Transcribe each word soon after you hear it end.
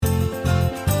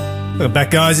Welcome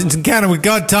back, guys. It's Encounter with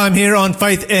God time here on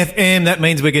Faith FM. That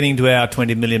means we're getting into our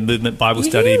 20 Million Movement Bible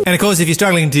Study. And, of course, if you're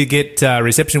struggling to get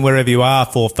reception wherever you are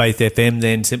for Faith FM,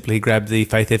 then simply grab the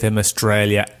Faith FM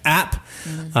Australia app.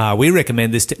 We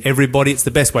recommend this to everybody. It's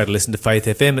the best way to listen to Faith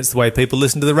FM. It's the way people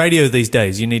listen to the radio these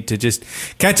days. You need to just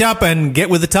catch up and get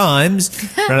with the times,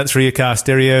 run it through your car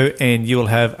stereo, and you will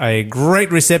have a great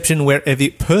reception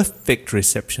perfect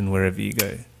reception wherever you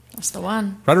go. That's the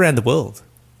one. Right around the world.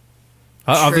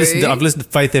 I've listened to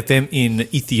Faith FM in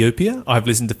Ethiopia. I've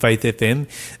listened to Faith FM,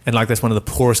 and that's one of the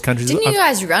poorest countries. Didn't you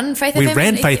guys run Faith FM? We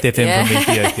ran Faith FM from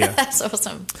Ethiopia. That's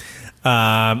awesome.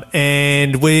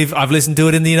 And I've listened to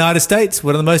it in the United States,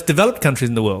 one of the most developed countries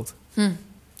in the world.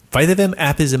 Faith FM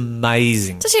app is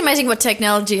amazing. It's actually amazing what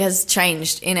technology has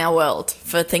changed in our world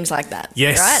for things like that.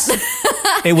 Yes. Right?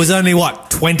 It was only,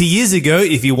 20 years ago,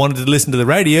 if you wanted to listen to the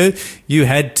radio, you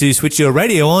had to switch your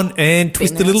radio on and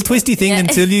twist the little twisty thing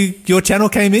until your channel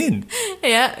came in.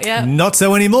 Yeah. Not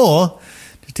so anymore.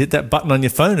 Just hit that button on your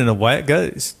phone and away it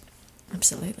goes.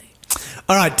 Absolutely.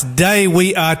 All right, today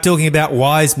we are talking about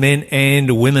wise men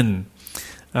and women.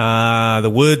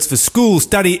 The words for school,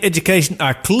 study, education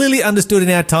are clearly understood in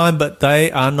our time, but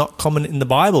they are not common in the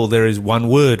Bible. There is one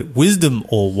word, wisdom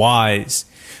or wise,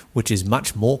 which is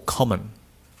much more common.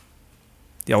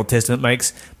 The Old Testament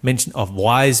makes mention of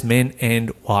wise men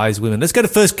and wise women. Let's go to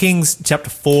 1 Kings chapter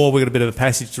 4. We've got a bit of a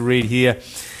passage to read here.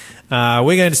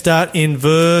 We're going to start in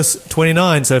verse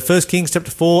 29. So 1 Kings chapter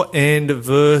 4 and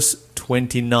verse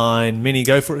 29. Minnie,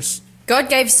 go for us. God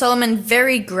gave Solomon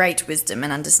very great wisdom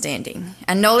and understanding,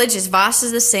 and knowledge as vast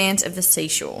as the sands of the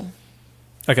seashore.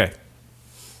 Okay.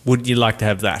 Would you like to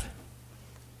have that?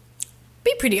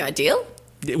 Be pretty ideal.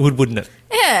 It would, wouldn't it?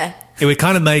 Yeah. It would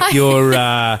kind of make your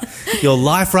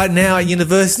life right now at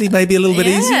university maybe a little bit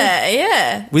easier.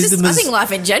 Yeah. Wisdom I think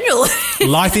life in general.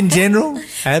 Life in general?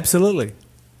 Absolutely.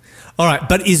 All right,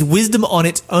 but is wisdom on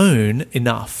its own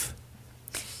enough?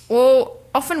 Well,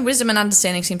 often wisdom and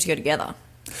understanding seem to go together.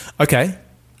 Okay.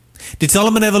 Did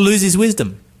Solomon ever lose his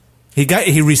wisdom?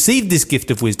 He received this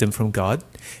gift of wisdom from God.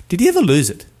 Did he ever lose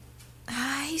it?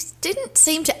 He didn't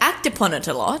seem to act upon it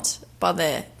a lot by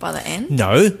the end.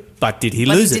 No, but did he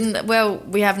lose it? Well,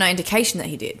 we have no indication that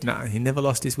he did. No, he never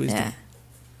lost his wisdom. Yeah.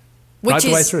 Which right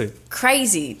the way through.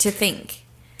 Crazy to think.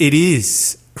 It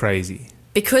is crazy.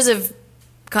 Because of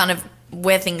kind of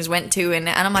where things went to, and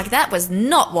I'm like, that was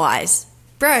not wise,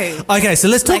 bro. Okay, so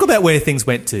let's talk about where things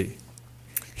went to.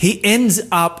 He ends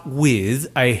up with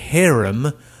a harem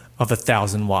of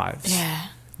 1,000 wives. Yeah.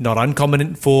 Not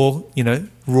uncommon for,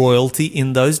 royalty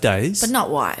in those days. But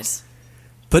not wise.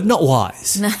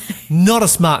 No. Not a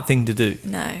smart thing to do.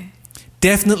 No.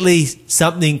 Definitely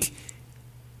something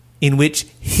in which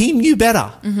he knew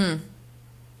better. Mm-hmm.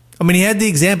 I mean, he had the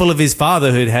example of his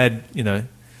father who'd had,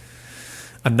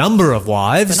 a number of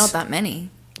wives. But not that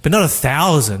many. But not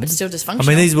 1,000. But still dysfunctional. I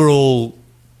mean, these were all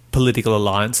political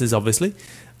alliances, obviously.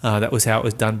 That was how it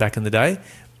was done back in the day.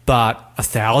 But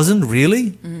 1,000,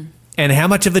 really? Mm. And how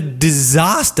much of a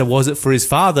disaster was it for his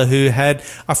father who had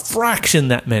a fraction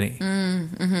that many?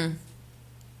 Mm-hmm.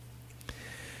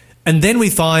 And then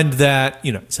we find that,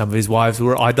 some of his wives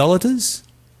were idolaters.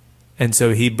 And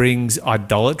so he brings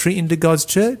idolatry into God's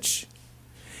church.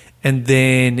 And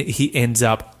then he ends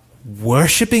up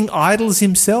worshipping idols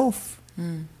himself.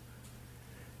 Mm.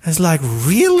 It's like,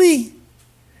 really?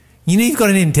 You've got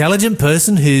an intelligent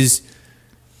person who's,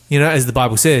 as the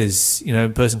Bible says, a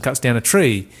person cuts down a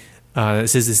tree. It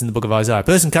says this in the book of Isaiah. A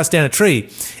person cuts down a tree,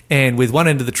 and with one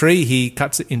end of the tree, he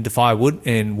cuts it into firewood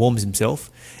and warms himself.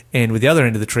 And with the other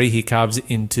end of the tree, he carves it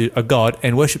into a god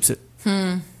and worships it.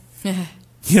 Yeah.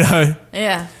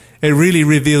 Yeah. It really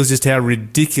reveals just how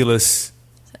ridiculous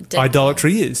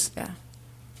idolatry is. Yeah.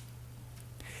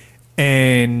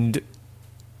 And,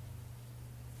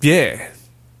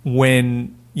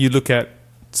 when you look at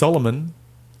Solomon,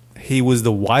 he was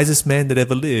the wisest man that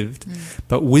ever lived,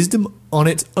 but wisdom on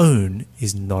its own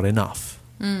is not enough.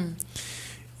 Mm.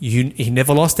 He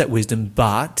never lost that wisdom,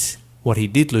 but what he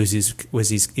did lose was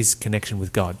his connection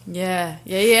with God. Yeah.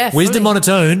 Wisdom on its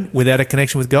own, without a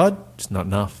connection with God, it's not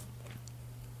enough.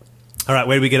 All right,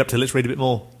 where do we get up to? Let's read a bit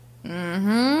more.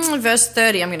 Verse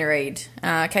 30, I'm going to read.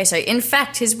 Okay, so in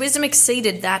fact, his wisdom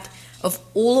exceeded that of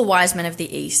all the wise men of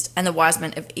the East and the wise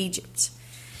men of Egypt.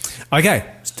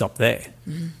 Okay, stop there.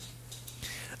 Mm-hmm.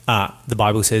 The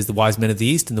Bible says the wise men of the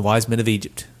East and the wise men of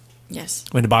Egypt. Yes.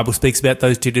 When the Bible speaks about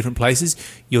those two different places,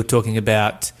 you're talking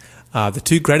about the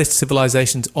two greatest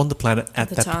civilizations on the planet at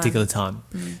that particular time.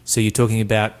 Mm. So you're talking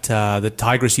about the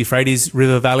Tigris-Euphrates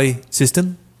River Valley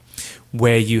system,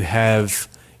 where you have,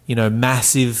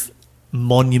 massive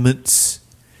monuments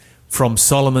from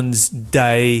Solomon's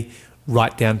day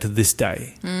right down to this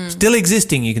day. Still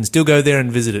existing. You can still go there and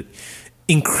visit it.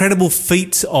 Incredible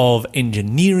feats of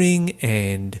engineering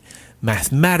and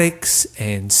mathematics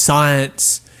and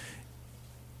science.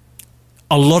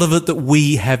 A lot of it that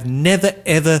we have never,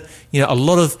 ever, a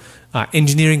lot of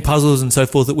engineering puzzles and so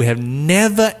forth that we have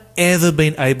never, ever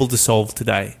been able to solve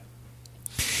today.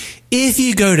 If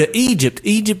you go to Egypt,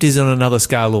 Egypt is on another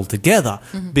scale altogether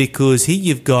because here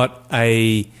you've got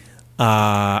a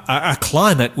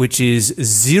climate which is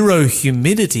zero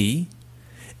humidity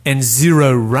and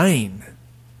zero rain.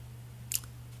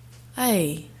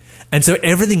 Hey. And so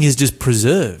everything is just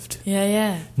preserved.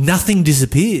 Yeah. Nothing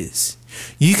disappears.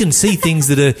 You can see things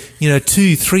that are,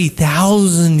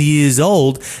 2,000-3,000 years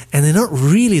old, and they're not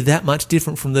really that much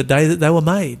different from the day that they were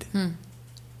made.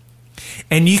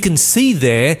 And you can see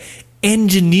there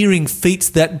engineering feats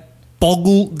that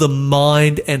boggle the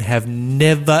mind and have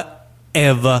never,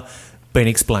 ever been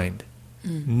explained.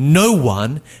 No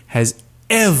one has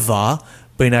ever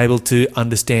been able to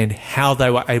understand how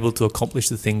they were able to accomplish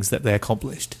the things that they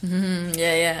accomplished.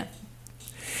 Yeah.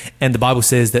 And the Bible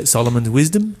says that Solomon's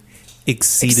wisdom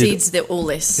exceeds all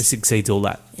this. It exceeds all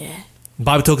that. Yeah. The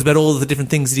Bible talks about all of the different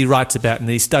things that he writes about and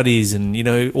he studies and,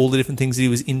 all the different things that he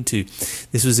was into.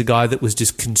 This was a guy that was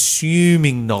just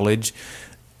consuming knowledge,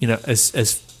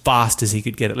 as fast as he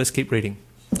could get it. Let's keep reading.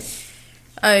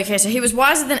 Okay, so he was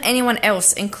wiser than anyone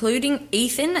else, including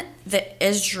Ethan the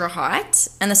Ezrahite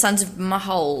and the sons of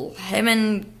Mahol,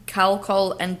 Heman,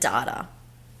 Kalkol, and Dada.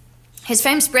 His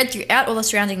fame spread throughout all the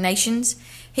surrounding nations.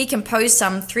 He composed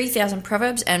some 3,000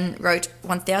 proverbs and wrote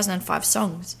 1,005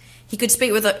 songs. He could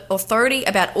speak with authority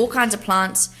about all kinds of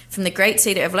plants, from the great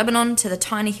cedar of Lebanon to the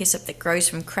tiny hyssop that grows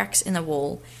from cracks in the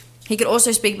wall. He could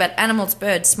also speak about animals,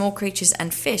 birds, small creatures,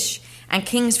 and fish. And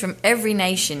kings from every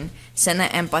nation sent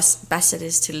their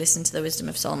ambassadors to listen to the wisdom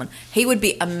of Solomon. He would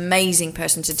be an amazing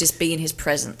person to just be in his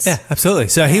presence. Yeah, absolutely.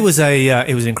 So he was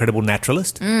an incredible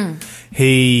naturalist.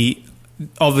 He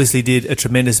obviously did a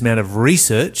tremendous amount of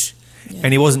research. Yeah.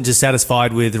 And he wasn't just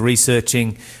satisfied with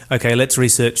researching, okay, let's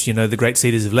research, the great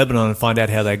cedars of Lebanon and find out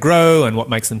how they grow and what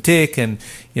makes them tick and,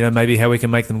 maybe how we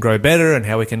can make them grow better and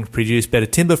how we can produce better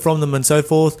timber from them and so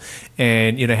forth.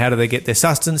 And, how do they get their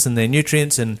sustenance and their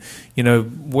nutrients and,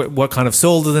 what kind of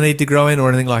soil do they need to grow in or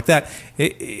anything like that.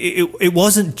 It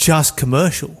wasn't just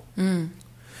commercial.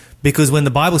 Because when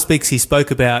the Bible speaks, he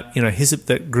spoke about, hyssop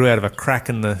that grew out of a crack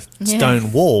in the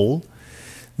stone wall.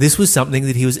 This was something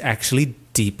that he was actually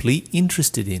deeply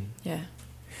interested in. Yeah.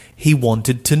 He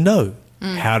wanted to know,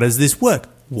 how does this work?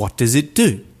 What does it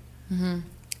do?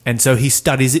 And so he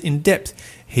studies it in depth.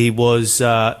 He was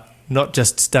not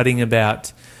just studying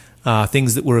about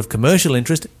things that were of commercial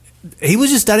interest. He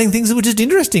was just studying things that were just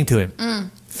interesting to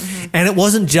him. And it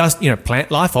wasn't just,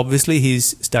 plant life. Obviously,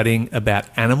 he's studying about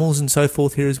animals and so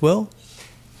forth here as well.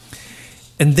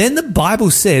 And then the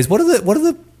Bible says, what are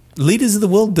the leaders of the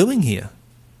world doing here?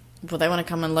 Well, they want to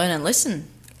come and learn and listen.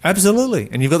 Absolutely.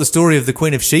 And you've got the story of the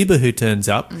Queen of Sheba who turns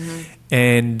up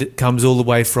and comes all the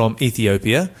way from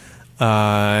Ethiopia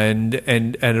and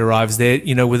arrives there,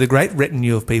 with a great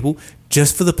retinue of people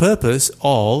just for the purpose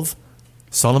of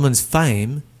Solomon's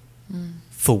fame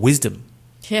for wisdom.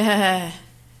 Yeah.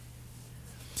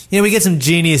 We get some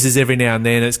geniuses every now and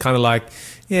then. It's kind of like,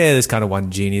 there's kind of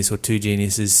one genius or two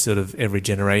geniuses sort of every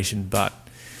generation, but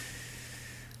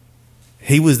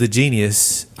he was the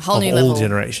genius of all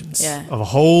generations, of a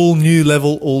whole new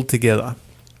level altogether.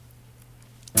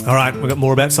 All right, we've got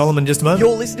more about Solomon in just a moment.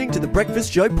 You're listening to the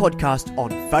Breakfast Show podcast on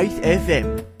Faith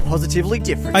FM. Positively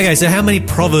different. Okay, so how many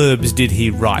proverbs did he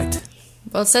write?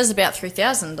 Well, it says about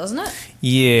 3,000, doesn't it?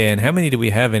 Yeah, and how many do we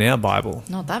have in our Bible?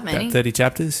 Not that many. About 30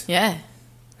 chapters? Yeah.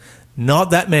 Not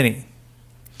that many.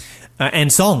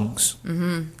 And songs.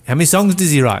 How many songs does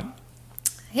he write?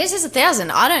 He says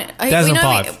 1,000. I don't...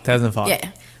 1,005.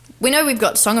 Yeah. We know we've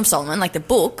got Song of Solomon, like the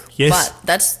book. Yes. But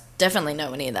that's definitely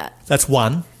nowhere near that. That's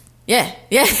one. Yeah.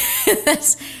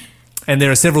 And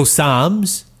there are several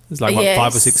psalms. There's like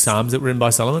 5 or 6 psalms that were written by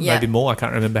Solomon. Maybe more. I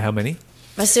can't remember how many.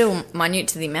 But still minute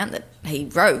to the amount that he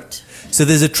wrote. So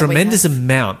there's a tremendous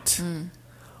amount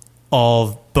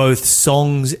of both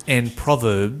songs and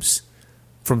proverbs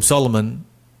from Solomon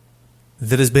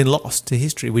that has been lost to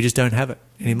history. We just don't have it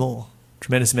anymore.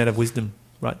 Tremendous amount of wisdom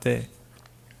right there.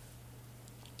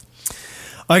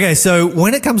 Okay, so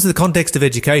when it comes to the context of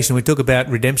education, we talk about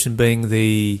redemption being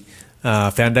the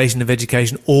foundation of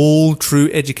education, all true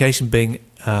education being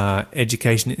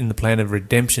education in the plan of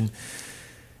redemption.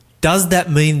 Does that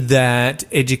mean that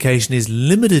education is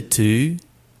limited to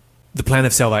the plan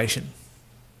of salvation?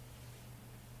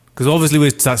 because obviously we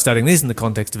start studying this in the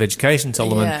context of education.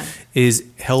 Solomon Yeah. is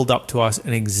held up to us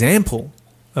an example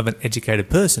of an educated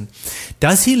person.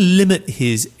 Does he limit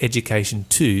his education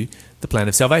to the plan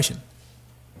of salvation?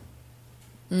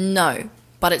 No,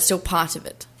 but it's still part of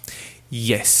it.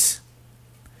 Yes.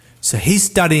 So he's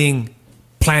studying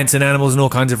plants and animals and all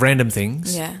kinds of random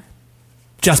things Yeah.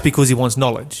 just because he wants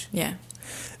knowledge. Yeah.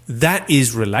 That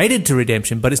is related to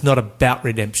redemption, but it's not about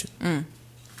redemption.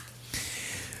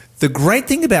 The great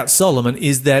thing about Solomon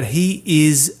is that he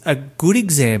is a good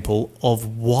example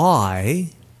of why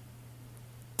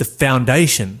the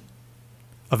foundation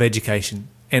of education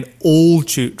and all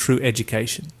true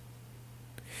education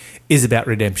is about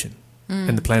redemption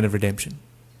and the plan of redemption.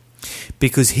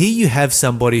 Because here you have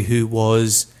somebody who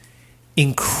was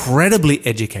incredibly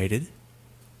educated,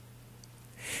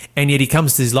 and yet he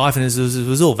comes to his life and it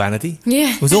was all vanity.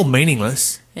 Yeah. It was all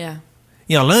meaningless. Yeah.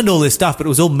 You know, I learned all this stuff, but it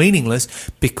was all meaningless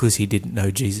because he didn't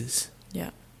know Jesus. Yeah.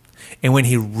 And when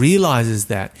he realizes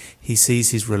that, he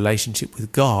sees his relationship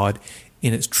with God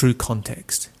in its true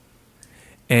context.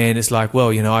 And it's like,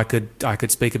 well, you know, I could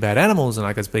speak about animals, and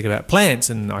I could speak about plants,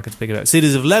 and I could speak about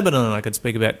cedars of Lebanon, and I could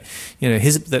speak about, you know,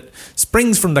 hyssop that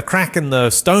springs from the crack in the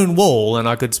stone wall, and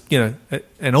I could, you know,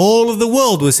 and all of the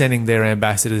world was sending their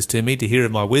ambassadors to me to hear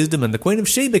of my wisdom, and the Queen of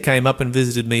Sheba came up and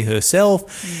visited me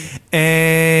herself,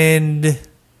 and it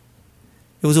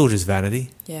was all just vanity.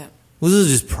 Yeah. It was all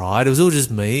just pride. It was all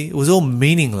just me. It was all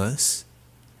meaningless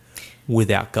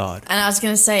without God. And I was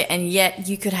going to say, and yet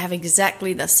you could have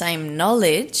exactly the same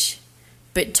knowledge,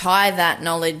 but tie that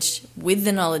knowledge with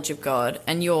the knowledge of God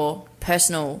and your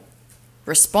personal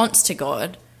response to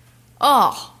God.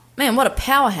 Oh, man, what a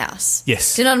powerhouse.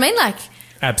 Yes. Do you know what I mean? Like,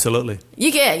 Absolutely.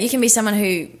 you can be someone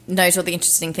who knows all the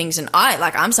interesting things, and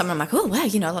I'm someone, I'm like, oh, wow,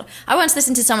 you know a lot. I once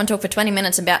listened to someone talk for 20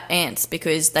 minutes about ants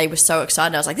because they were so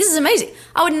excited. I was like, this is amazing.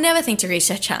 I would never think to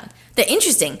research ants. They're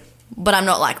interesting, but I'm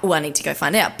not like, oh, I need to go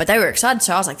find out. But they were excited,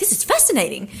 so I was like, this is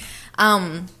fascinating.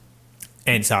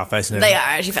 Ants are fascinating. They are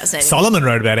actually fascinating. Solomon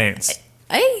wrote about ants.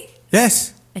 Hey,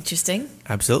 Yes, interesting.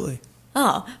 absolutely.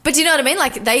 Oh, but do you know what I mean?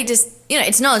 Like, they just, you know,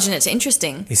 it's knowledge and it's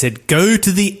interesting. He said, "Go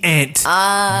to the ant,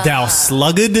 thou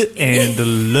sluggard, and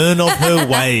learn of her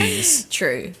ways."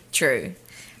 True.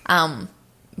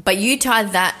 But you tie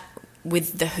that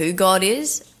with the who God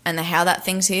is and the how that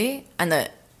thing's here and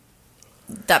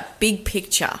that big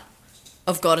picture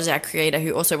of God as our creator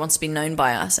who also wants to be known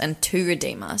by us and to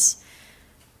redeem us.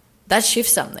 That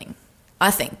shifts something,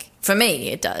 I think. For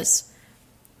me, it does.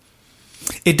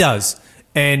 It does.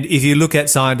 And if you look at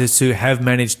scientists who have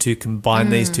managed to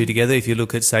combine these two together, if you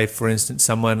look at, say, for instance,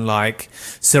 someone like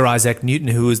Sir Isaac Newton,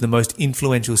 who was the most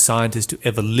influential scientist who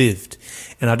ever lived.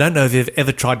 And I don't know if you've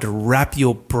ever tried to wrap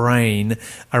your brain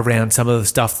around some of the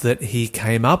stuff that he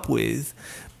came up with,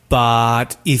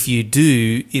 but if you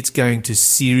do, it's going to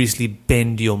seriously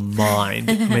bend your mind.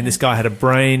 I mean, this guy had a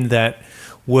brain that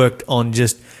worked on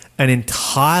just an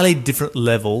entirely different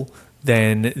level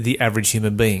than the average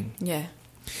human being. Yeah.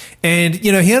 And,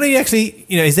 you know, he only actually,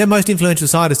 you know, he's the most influential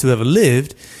scientist who ever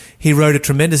lived. He wrote a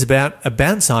tremendous about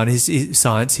science.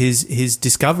 His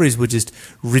discoveries were just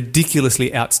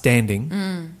ridiculously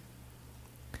outstanding.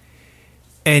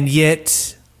 And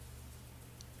yet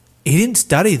he didn't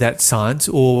study that science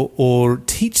or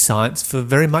teach science for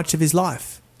very much of his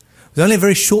life. It was only a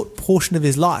very short portion of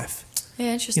his life.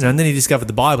 Yeah, interesting. You know, and then he discovered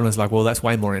the Bible and it's like, well, that's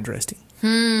way more interesting.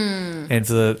 And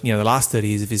for the last 30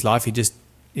 years of his life, he just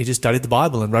studied the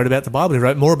Bible and wrote about the Bible. He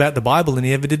wrote more about the Bible than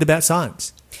he ever did about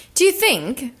science. Do you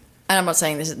think, and I'm not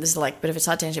saying this is like a bit of a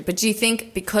side tangent, but do you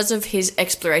think because of his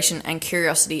exploration and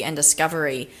curiosity and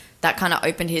discovery, that kind of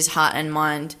opened his heart and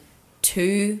mind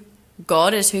to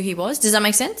God as who he was? Does that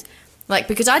make sense? Like,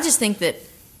 because I just think that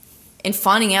in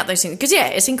finding out those things, because yeah,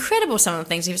 it's incredible some of the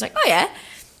things he was like, oh yeah.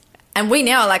 And we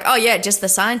now are like, oh yeah, just the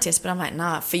scientist. But I'm like,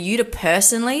 nah, for you to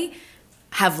personally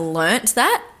have learnt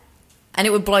that, and it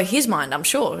would blow his mind, I'm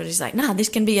sure. He's like, nah, this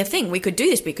can be a thing. We could do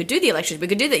this. We could do the elections. We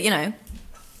could do that, you know.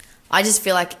 I just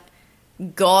feel like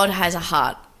God has a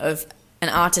heart of an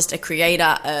artist, a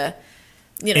creator, an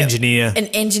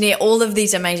engineer, all of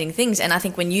these amazing things. And I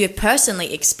think when you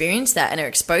personally experience that and are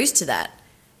exposed to that,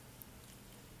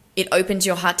 it opens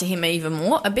your heart to him even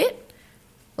more a bit.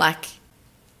 Like,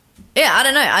 yeah, I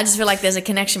don't know. I just feel like there's a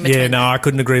connection between. Yeah, no, I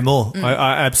couldn't agree more.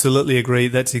 I absolutely agree.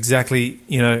 That's exactly,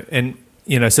 and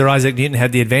Sir Isaac Newton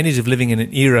had the advantage of living in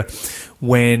an era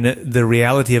when the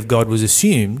reality of God was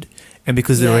assumed. And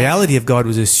because the reality of God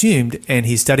was assumed and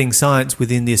he's studying science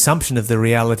within the assumption of the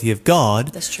reality of God,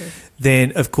 that's true.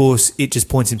 Then, of course, it just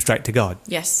points him straight to God.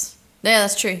 Yes. Yeah,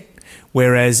 that's true.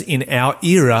 Whereas in our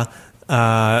era,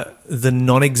 the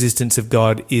non-existence of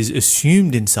God is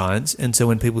assumed in science, and so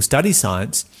when people study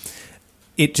science,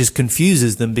 it just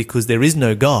confuses them because there is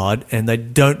no God and they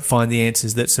don't find the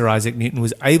answers that Sir Isaac Newton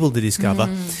was able to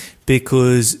discover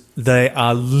because they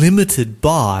are limited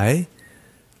by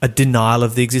a denial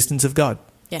of the existence of God.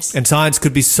 Yes. And science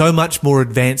could be so much more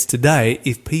advanced today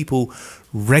if people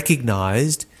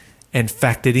recognised and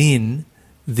factored in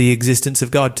the existence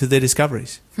of God to their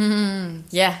discoveries.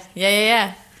 Yeah.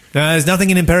 Now, there's nothing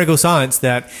in empirical science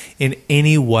that in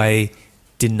any way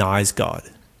denies God.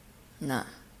 No.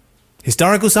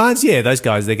 Historical science, yeah, those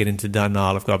guys, they get into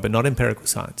denial of God, but not empirical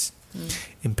science.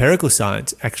 Empirical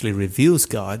science actually reveals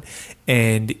God,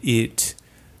 and it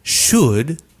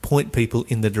should point people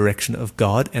in the direction of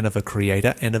God and of a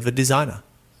creator and of a designer.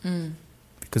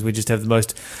 Because we just have the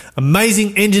most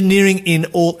amazing engineering in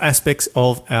all aspects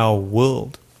of our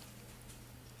world.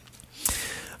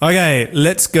 Okay,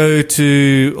 let's go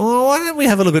to. Why don't we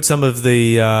have a look at some of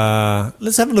the?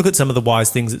 Let's have a look at some of the wise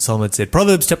things that Solomon said.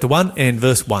 Proverbs chapter 1 and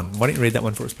verse 1. Why don't you read that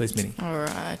one for us, please, Minnie?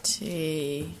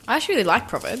 Alrighty. I actually really like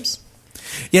Proverbs.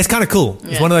 Yeah, it's kind of cool.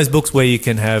 It's one of those books where you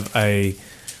can have a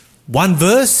one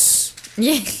verse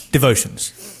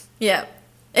devotions. Yeah,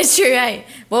 it's true. Hey,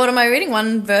 what am I reading?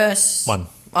 One verse. 1.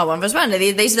 Oh, 1 verse 1.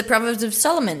 These are the Proverbs of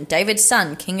Solomon, David's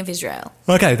son, king of Israel.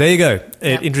 Okay, there you go. It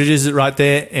Yep. introduces it right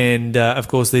there, and of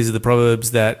course, these are the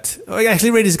proverbs that.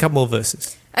 Actually, read us a couple more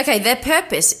verses. Okay, their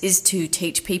purpose is to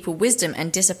teach people wisdom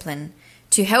and discipline,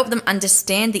 to help them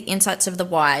understand the insights of the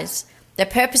wise. Their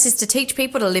purpose is to teach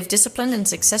people to live disciplined and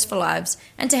successful lives,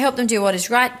 and to help them do what is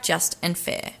right, just, and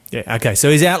fair. Yeah, okay. So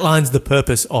he outlines the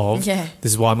purpose of, Yeah.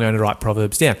 this is why I'm going to write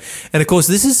Proverbs down. And of course,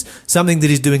 this is something that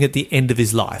he's doing at the end of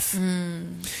his life.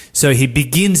 So he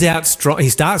begins out strong, he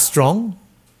starts strong,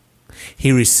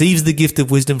 he receives the gift of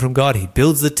wisdom from God, he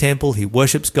builds the temple, he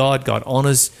worships God, God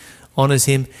honors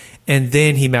him, and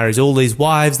then he marries all these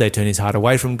wives, they turn his heart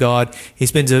away from God. He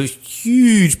spends a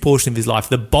huge portion of his life,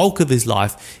 the bulk of his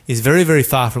life, is very, very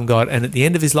far from God, and at the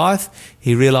end of his life,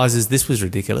 he realizes this was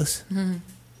ridiculous.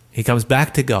 He comes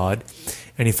back to God,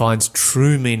 and he finds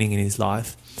true meaning in his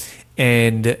life,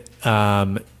 and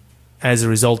as a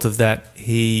result of that,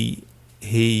 he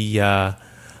writes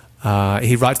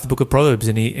the book of Proverbs,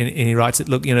 and he writes it.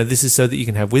 Look, this is so that you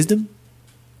can have wisdom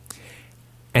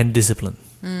and discipline,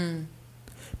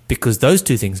 because those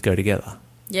two things go together.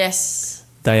 Yes.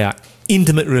 They are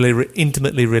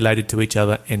intimately related to each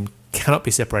other and cannot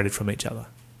be separated from each other.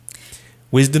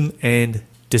 Wisdom and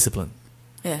discipline.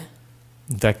 Yeah.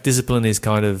 In fact, discipline is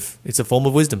it's a form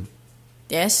of wisdom.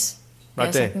 Yes. Right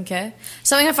yes, there. I concur.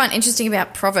 Something I find interesting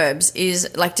about Proverbs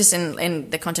is, like, just in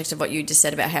the context of what you just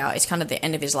said about how it's kind of the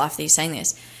end of his life that he's saying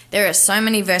this. There are so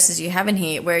many verses you have in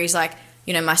here where he's like,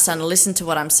 my son, listen to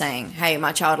what I'm saying. Hey,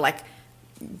 my child, like,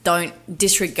 don't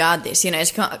disregard this.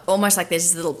 It's kind of almost like there's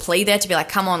this little plea there to be like,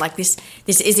 come on, like, this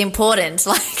is important.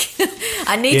 Like,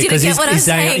 I need you to get what I'm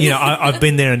saying. I've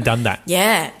been there and done that.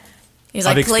 Yeah. He's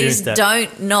I've like, please experienced that.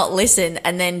 don't not listen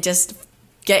and then just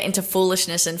get into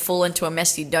foolishness and fall into a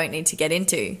mess you don't need to get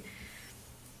into.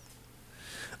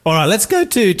 All right, let's go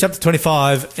to chapter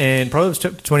 25 and Proverbs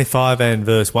chapter 25 and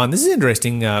verse 1. This is an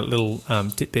interesting little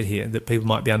tidbit here that people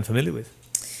might be unfamiliar with.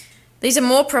 These are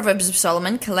more Proverbs of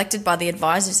Solomon collected by the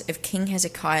advisors of King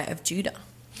Hezekiah of Judah.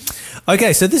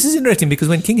 Okay, so this is interesting because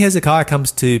when King Hezekiah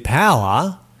comes to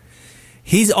power,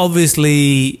 he's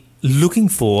obviously looking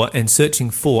for and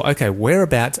searching for, okay,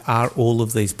 whereabouts are all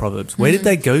of these proverbs? Where did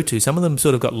they go to? Some of them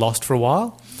sort of got lost for a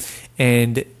while.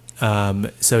 And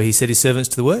so he set his servants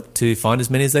to the work to find as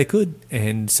many as they could.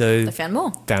 And so They found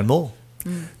more. found more.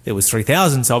 There was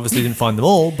 3,000, so obviously didn't find them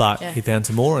all, but Yeah. he found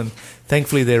some more. And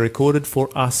thankfully they're recorded for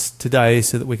us today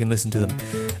so that we can listen to them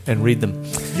and read them.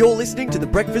 You're listening to the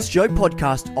Breakfast Show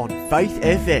podcast on Faith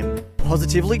FM.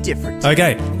 Positively different.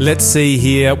 Okay, let's see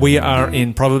here. We are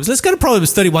in Proverbs. Let's go to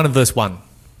Proverbs 31 and verse 1.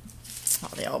 Oh,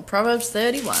 the old Proverbs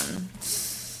 31.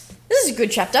 This is a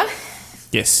good chapter. It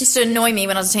Yes. used to annoy me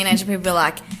when I was a teenager. People were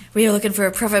like, we were looking for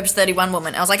a Proverbs 31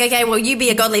 woman. I was like, okay, well, you be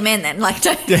a godly man then. Like,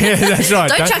 don't, Yeah, that's right.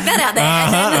 don't chuck that out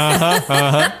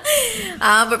there.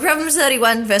 But Proverbs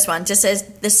 31 verse 1 just says,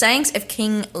 the sayings of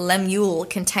King Lemuel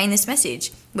contain this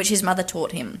message, which his mother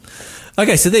taught him.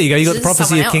 Okay, so there you go. You got the This is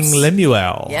prophecy of someone King else.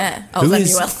 Lemuel. Yeah. Oh, Who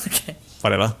is- Lemuel. Okay.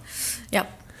 Whatever.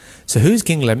 Yep. So who's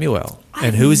King Lemuel? I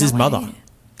And have who is his no mother? idea.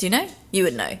 Do you know? You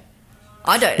would know.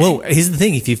 I don't know. Well, here's the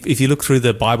thing. If you look through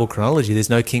the Bible chronology, there's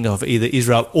no king of either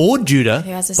Israel or Judah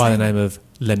Who has the by the same? name of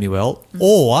Lemuel.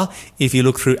 Or if you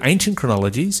look through ancient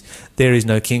chronologies, there is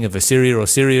no king of Assyria or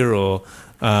Syria or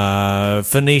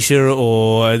Phoenicia,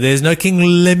 or there's no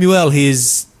King Lemuel. He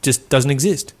just doesn't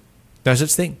exist. No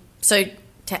such thing. So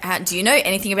Do you know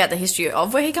anything about the history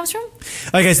of where he comes from?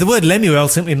 Okay, so the word Lemuel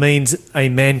simply means a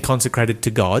man consecrated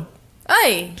to God.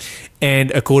 Oh.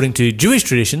 And according to Jewish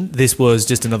tradition, this was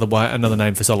just another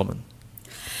name for Solomon.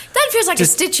 That feels like a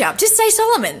stitch-up. Just say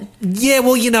Solomon. Yeah,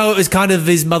 well, it was kind of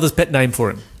his mother's pet name for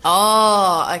him.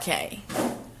 Oh, okay.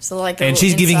 So and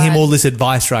she's giving him all this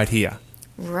advice right here.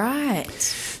 Right.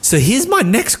 So here's my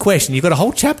next question. You've got a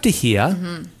whole chapter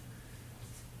here,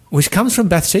 which comes from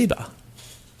Bathsheba.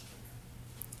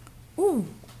 Ooh.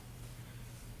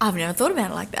 I've never thought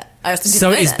about it like that. I also didn't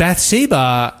So know is that.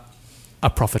 Bathsheba a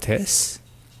prophetess?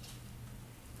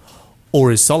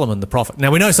 Or is Solomon the prophet?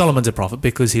 Now, we know Solomon's a prophet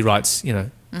because he writes,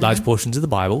 large portions of the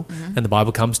Bible, and the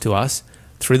Bible comes to us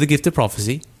through the gift of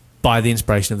prophecy by the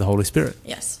inspiration of the Holy Spirit.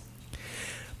 Yes.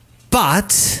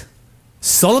 But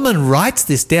Solomon writes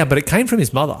this down, but it came from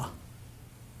his mother.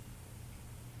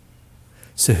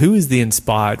 So who is the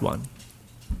inspired one?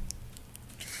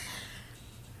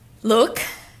 Look,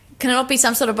 can it not be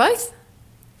some sort of both?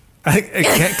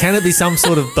 Can it be some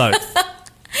sort of both?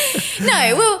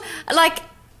 No, well,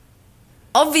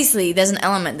 obviously there's an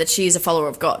element that she is a follower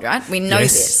of God, right? We know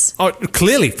this. Oh,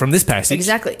 clearly from this passage.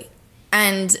 Exactly.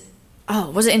 And,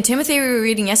 was it in Timothy we were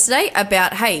reading yesterday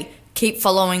about, hey, keep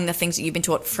following the things that you've been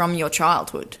taught from your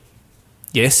childhood?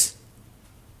 Yes.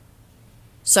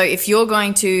 So if you're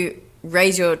going to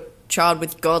raise your child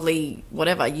with godly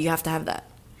whatever, you have to have that.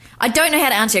 I don't know how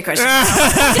to answer your question.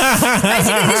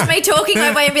 Basically, this is me talking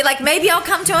my way and be like, maybe I'll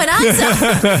come to an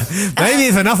answer. Maybe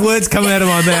if enough words come out of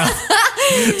my mouth,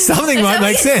 something might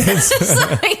make sense.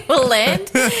 Something will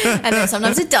land, and then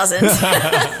sometimes it doesn't.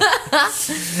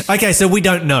 Okay, so we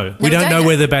don't know. We don't know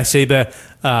whether Bathsheba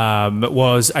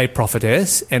was a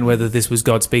prophetess and whether this was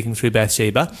God speaking through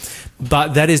Bathsheba.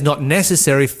 But that is not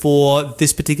necessary for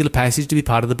this particular passage to be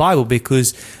part of the Bible,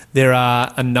 because there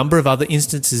are a number of other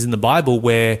instances in the Bible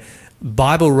where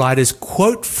Bible writers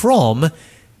quote from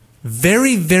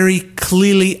very, very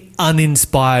clearly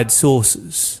uninspired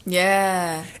sources.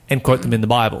 Yeah. And quote them in the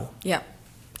Bible. Yeah.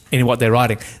 In what they're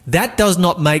writing. That does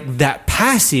not make that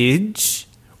passage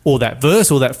or that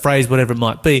verse or that phrase, whatever it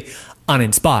might be,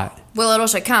 uninspired. Well, it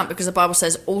also can't, because the Bible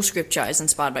says all scripture is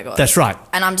inspired by God. That's right.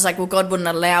 And I'm just like, well, God wouldn't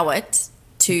allow it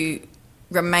to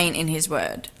remain in his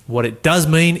word. What it does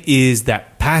mean is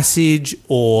that passage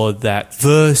or that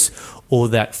verse or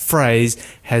that phrase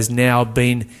has now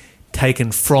been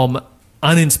taken from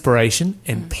uninspiration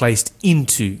and placed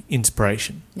into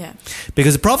inspiration. Yeah.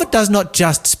 Because the prophet does not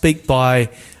just speak by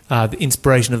the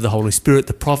inspiration of the Holy Spirit.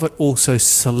 The prophet also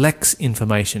selects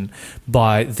information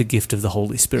by the gift of the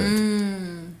Holy Spirit.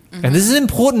 And this is an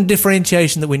important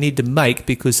differentiation that we need to make,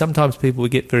 because sometimes people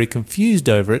would get very confused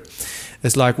over it.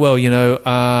 It's like, well,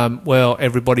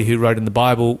 everybody who wrote in the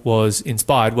Bible was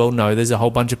inspired. Well, no, there's a whole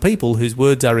bunch of people whose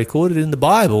words are recorded in the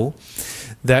Bible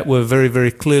that were very, very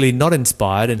clearly not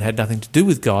inspired and had nothing to do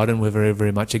with God and were very,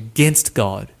 very much against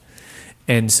God.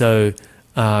 And so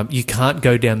you can't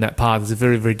go down that path. It's a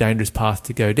very, very dangerous path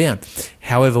to go down.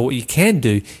 However, what you can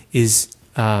do is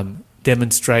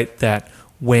demonstrate that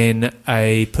when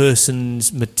a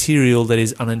person's material that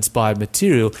is uninspired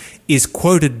material is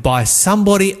quoted by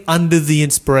somebody under the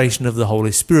inspiration of the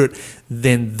Holy Spirit,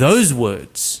 then those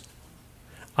words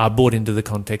are brought into the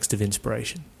context of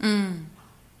inspiration.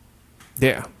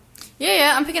 Yeah.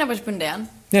 Yeah, I'm picking up what you're putting down.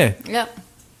 Yeah. Yep.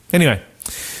 Anyway,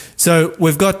 so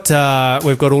we've got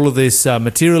all of this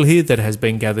material here that has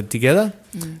been gathered together,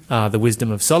 the wisdom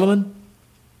of Solomon,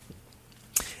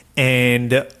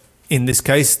 and in this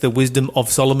case, the wisdom of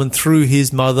Solomon through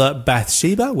his mother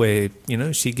Bathsheba, where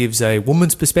she gives a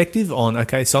woman's perspective on,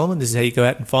 okay, Solomon, this is how you go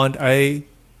out and find a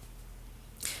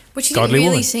which he godly didn't really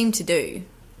woman. seem to do,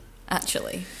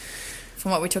 actually,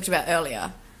 from what we talked about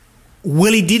earlier.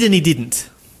 Well, he did and he didn't.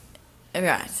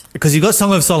 Right. Because you've got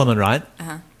Song of Solomon, right?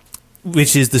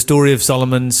 Which is the story of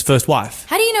Solomon's first wife.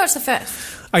 How do you know it's the first?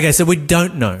 Okay, so we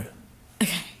don't know.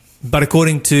 Okay. But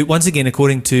according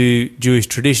to Jewish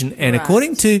tradition and Right.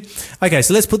 according to... Okay,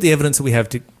 so let's put the evidence that we have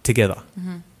together.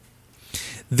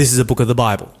 This is a book of the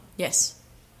Bible. Yes.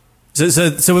 So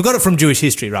we've got it from Jewish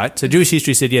history, right? So Jewish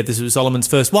history said, this was Solomon's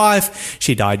first wife.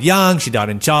 She died young. She died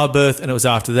in childbirth. And it was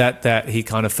after that he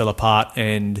kind of fell apart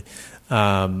and,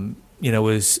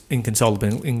 was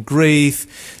inconsolable in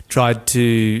grief, tried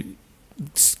to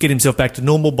get himself back to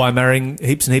normal by marrying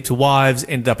heaps and heaps of wives,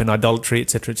 ended up in idolatry,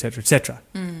 etc., etc., etc.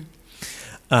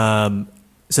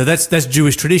 So that's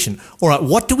Jewish tradition. All right,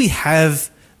 what do we have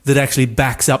that actually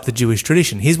backs up the Jewish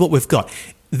tradition? Here's what we've got.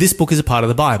 This book is a part of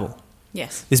the Bible.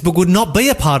 Yes. This book would not be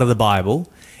a part of the Bible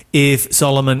if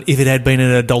it had been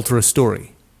an adulterous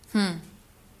story.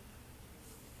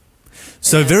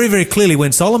 So very, very clearly,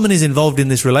 when Solomon is involved in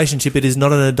this relationship, it is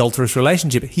not an adulterous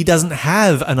relationship. He doesn't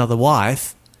have another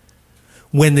wife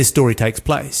when this story takes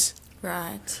place.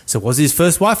 Right. So was it his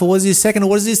first wife, or was it his second,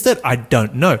 or was it his third? I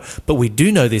don't know. But we do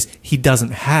know this. He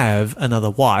doesn't have another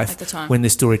wife At the time. when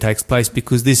this story takes place,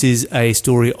 because this is a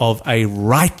story of a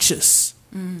righteous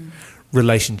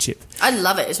relationship. I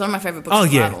love it. It's one of my favorite books. Oh,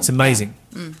 of the yeah. Bible. It's amazing.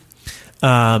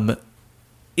 So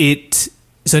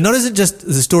not is it just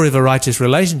the story of a righteous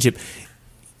relationship.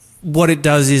 What it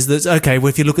does is that, okay, well,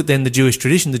 if you look at then the Jewish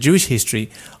tradition, the Jewish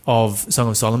history of Song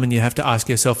of Solomon, you have to ask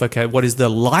yourself, okay, what is the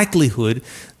likelihood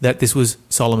that this was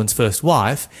Solomon's first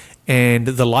wife? And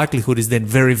the likelihood is then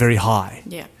very, very high.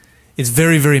 Yeah. It's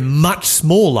very, very much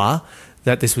smaller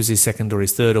that this was his second or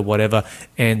his third or whatever,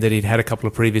 and that he'd had a couple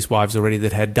of previous wives already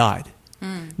that had died.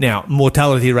 Now,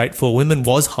 mortality rate for women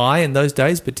was high in those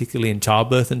days, particularly in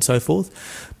childbirth and so forth,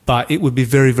 but it would be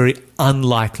very, very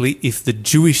unlikely if the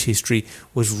Jewish history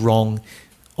was wrong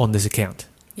on this account.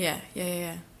 Yeah.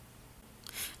 No,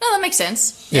 that makes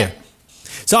sense. Yeah.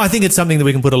 So I think it's something that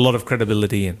we can put a lot of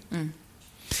credibility in.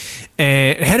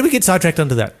 And how do we get sidetracked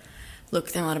onto that?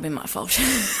 Look, that might have been my fault.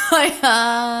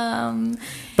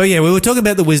 But yeah, we were talking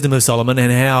about the wisdom of Solomon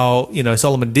and how,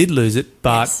 Solomon did lose it,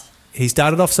 but Yes. he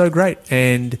started off so great.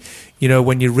 And,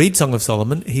 when you read Song of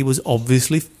Solomon, he was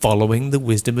obviously following the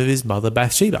wisdom of his mother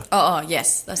Bathsheba. Oh,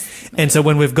 yes. And so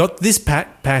when we've got this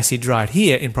passage right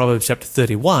here in Proverbs chapter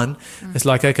 31, it's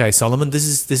like, okay, Solomon,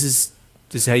 this is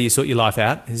how you sort your life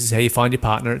out. This is how you find your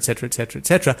partner, etc., etc.,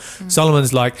 etc.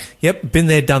 Solomon's like, yep, been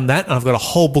there, done that. And I've got a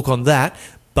whole book on that.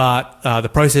 But the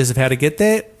process of how to get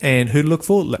there and who to look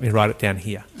for, let me write it down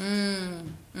here.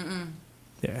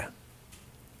 Yeah.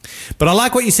 But I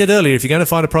like what you said earlier. If you're going to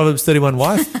find a Proverbs 31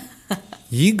 wife,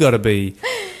 you got to be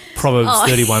Proverbs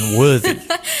 31 worthy. And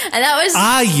that was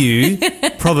Are you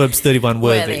Proverbs 31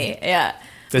 worthy? worthy. Yeah.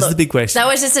 That's the big question. That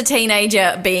was just a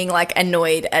teenager being like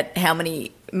annoyed at how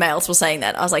many males were saying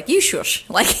that. I was like, you shush.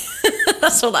 Like,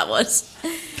 that's all that was.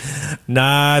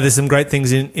 Nah, there's some great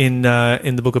things in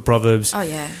the book of Proverbs. Oh,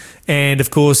 yeah. And,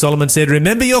 of course, Solomon said,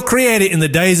 remember your Creator in the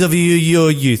days of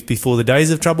your youth, before the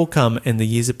days of trouble come and the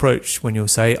years approach, when you'll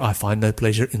say, I find no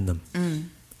pleasure in them.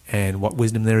 And what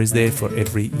wisdom there is there for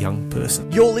every young person.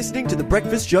 You're listening to the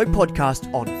Breakfast Show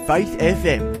podcast on Faith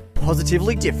FM.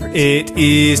 Positively different. It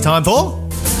is time for...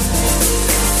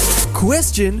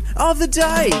 Question of the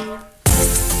day.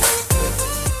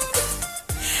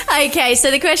 Okay,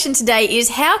 so the question today is,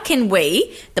 how can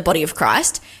we, the body of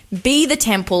Christ, be the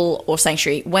temple or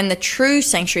sanctuary when the true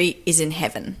sanctuary is in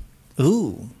heaven?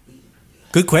 Ooh,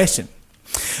 good question.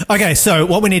 Okay, so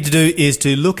what we need to do is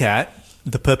to look at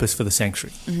the purpose for the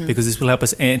sanctuary, because this will help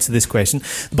us answer this question.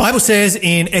 The Bible says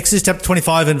in Exodus chapter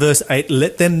 25 and verse 8,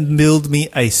 let them build me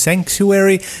a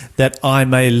sanctuary that I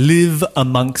may live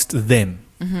amongst them.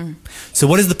 So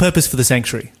what is the purpose for the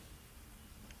sanctuary?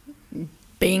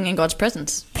 Being in God's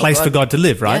presence. Place for God to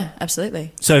live, right? Yeah,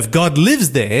 absolutely. So if God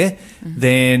lives there,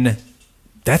 then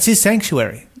that's his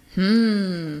sanctuary.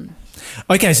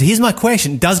 Okay, so here's my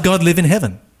question. Does God live in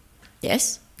heaven?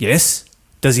 Yes. Yes.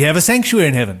 Does he have a sanctuary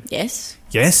in heaven? Yes.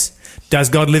 Yes. Does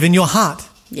God live in your heart?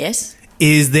 Yes.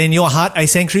 Is then your heart a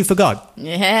sanctuary for God?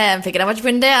 Yeah, I'm picking up what you're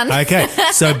putting down. Okay,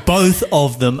 so both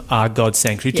of them are God's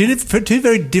sanctuary. Two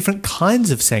very different kinds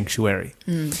of sanctuary.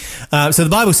 So the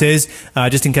Bible says,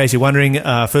 just in case you're wondering,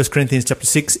 1 Corinthians chapter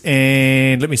 6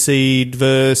 and let me see,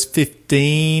 verse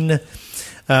 15.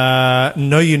 Know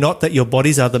you not that your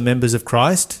bodies are the members of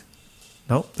Christ?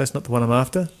 No, that's not the one I'm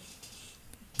after.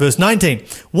 Verse 19.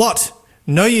 What?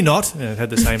 Know you not? It had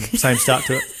the same start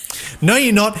to it. Know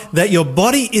you not that your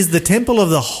body is the temple of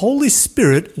the Holy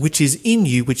Spirit, which is in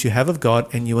you, which you have of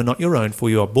God, and you are not your own, for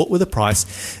you are bought with a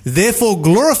price. Therefore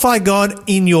glorify God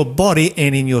in your body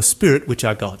and in your spirit, which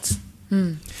are God's.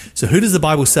 So who does the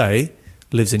Bible say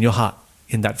lives in your heart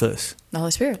in that verse? The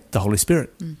Holy Spirit. The Holy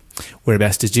Spirit.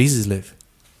 Whereabouts does Jesus live?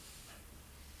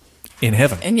 In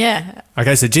heaven. And yeah.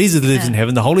 Okay, so Jesus lives in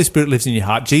heaven. The Holy Spirit lives in your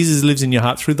heart. Jesus lives in your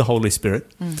heart through the Holy Spirit.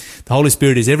 The Holy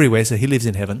Spirit is everywhere, so he lives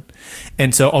in heaven.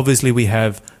 And so obviously we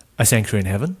have a sanctuary in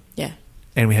heaven. Yeah.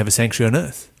 And we have a sanctuary on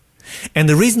earth. And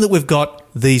the reason that we've got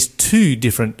these two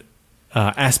different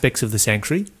aspects of the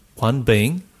sanctuary, one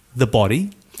being the body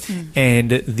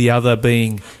and the other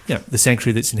being the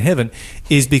sanctuary that's in heaven,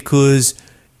 is because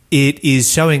it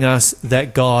is showing us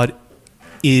that God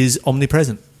is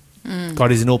omnipresent.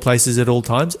 God is in all places at all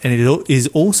times, and it is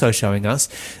also showing us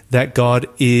that God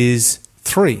is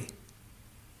three.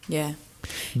 Yeah.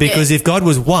 Because if God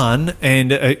was one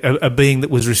and a being that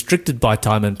was restricted by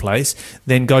time and place,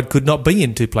 then God could not be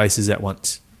in two places at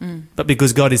once. But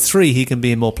because God is three, he can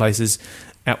be in more places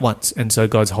at once. And so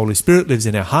God's Holy Spirit lives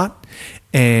in our heart,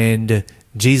 and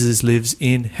Jesus lives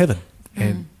in heaven,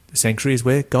 and the sanctuary is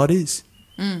where God is.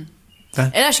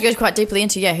 It actually goes quite deeply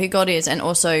into, who God is and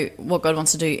also what God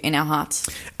wants to do in our hearts.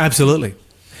 Absolutely.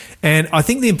 And I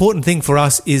think the important thing for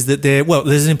us is that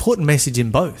there's an important message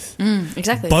in both.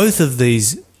 Exactly. Both of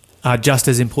these are just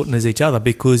as important as each other,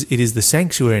 because it is the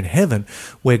sanctuary in heaven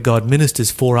where God ministers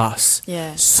for us,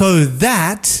 so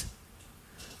that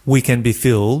we can be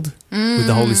filled with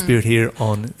the Holy Spirit here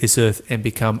on this earth and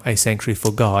become a sanctuary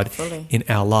for God in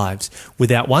our lives.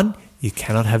 Without one, you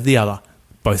cannot have the other.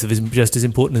 Both of them just as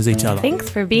important as each other. Thanks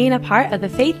for being a part of the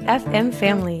Faith FM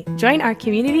family. Join our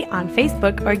community on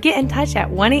Facebook or get in touch at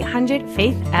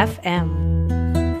 1-800-FAITH-FM.